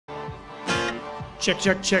Check,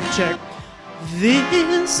 check, check, check.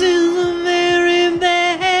 This is a very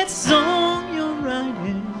bad song you're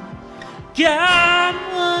writing. God,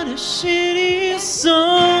 what a shitty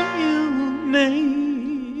song you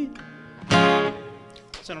made.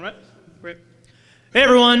 Sound all right? Great. Hey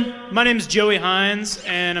everyone, my name is Joey Hines,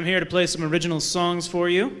 and I'm here to play some original songs for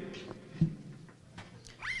you.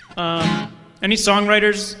 Any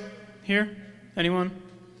songwriters here? Anyone?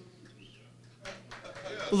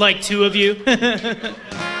 Like two of you?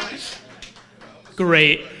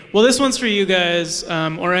 Great. Well, this one's for you guys,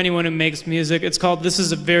 or anyone who makes music. It's called This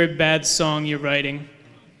Is a Very Bad Song You're Writing.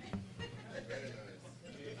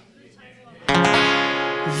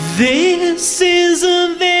 This is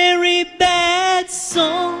a very bad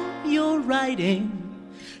song you're writing.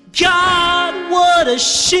 God, what a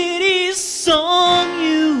shitty song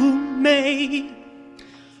you made.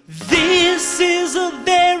 This is a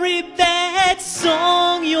very bad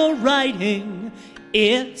song you're writing.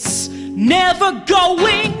 It's never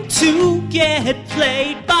going to get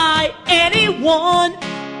played by anyone.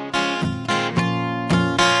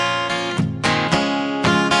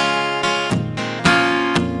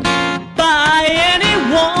 By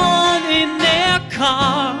anyone in their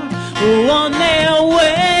car or on their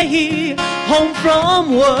way home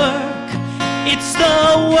from work. It's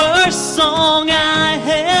the worst song I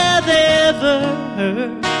have ever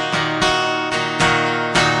heard.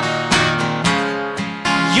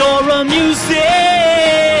 You're a musician,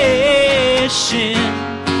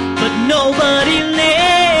 but nobody listens.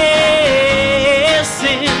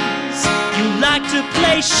 You like to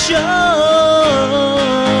play shows,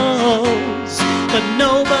 but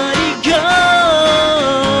nobody goes.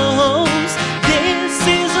 This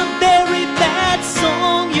is a very bad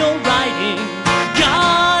song you're writing.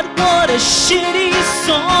 God, what a shitty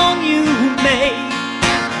song you made.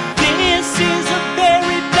 This is a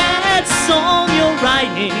very bad song you're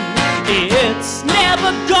writing. It's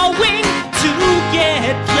never going to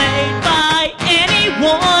get played by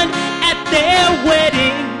anyone at their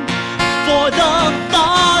wedding for the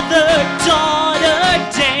father-daughter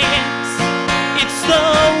dance. It's the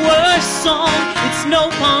worst song. It's no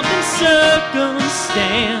pomp and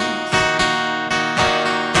circumstance.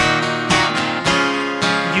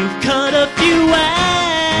 You've cut a few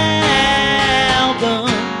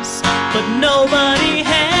albums, but nobody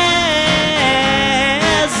has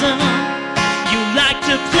them. You like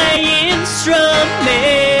to play instruments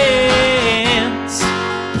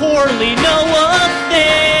poorly, no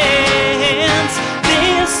offense.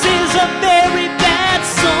 This is a very bad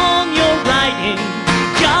song you're writing.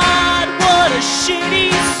 God, what a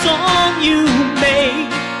shitty song you made.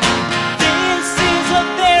 This is a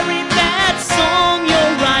very bad song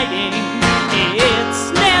you're writing. It's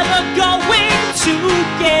never going to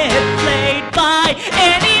get played by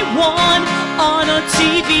anyone on a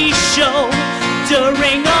TV show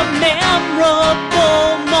during a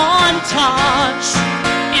memorable montage.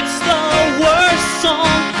 It's the worst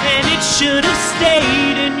song, and it should have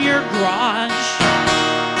stayed in your garage.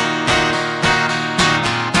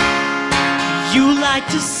 You like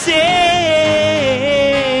to sing,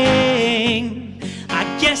 I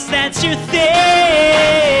guess that's your thing.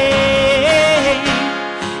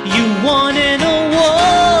 You won an award.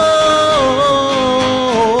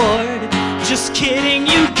 Just kidding,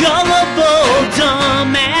 you gullible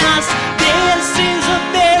dumbass. This is a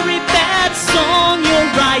very bad song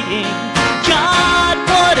you're writing. God,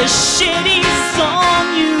 what a shitty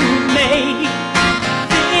song you made.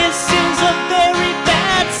 This is a very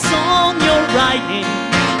bad song you're writing.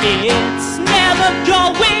 It's never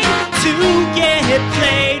going to get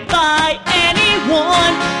played by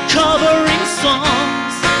anyone covering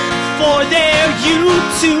songs for their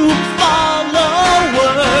YouTube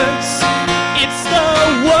followers. It's the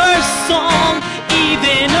worst song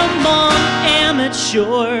even among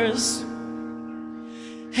amateurs.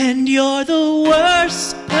 And you're the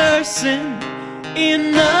worst person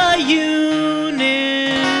in the universe.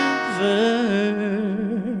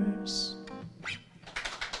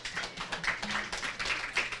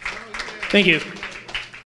 Thank you.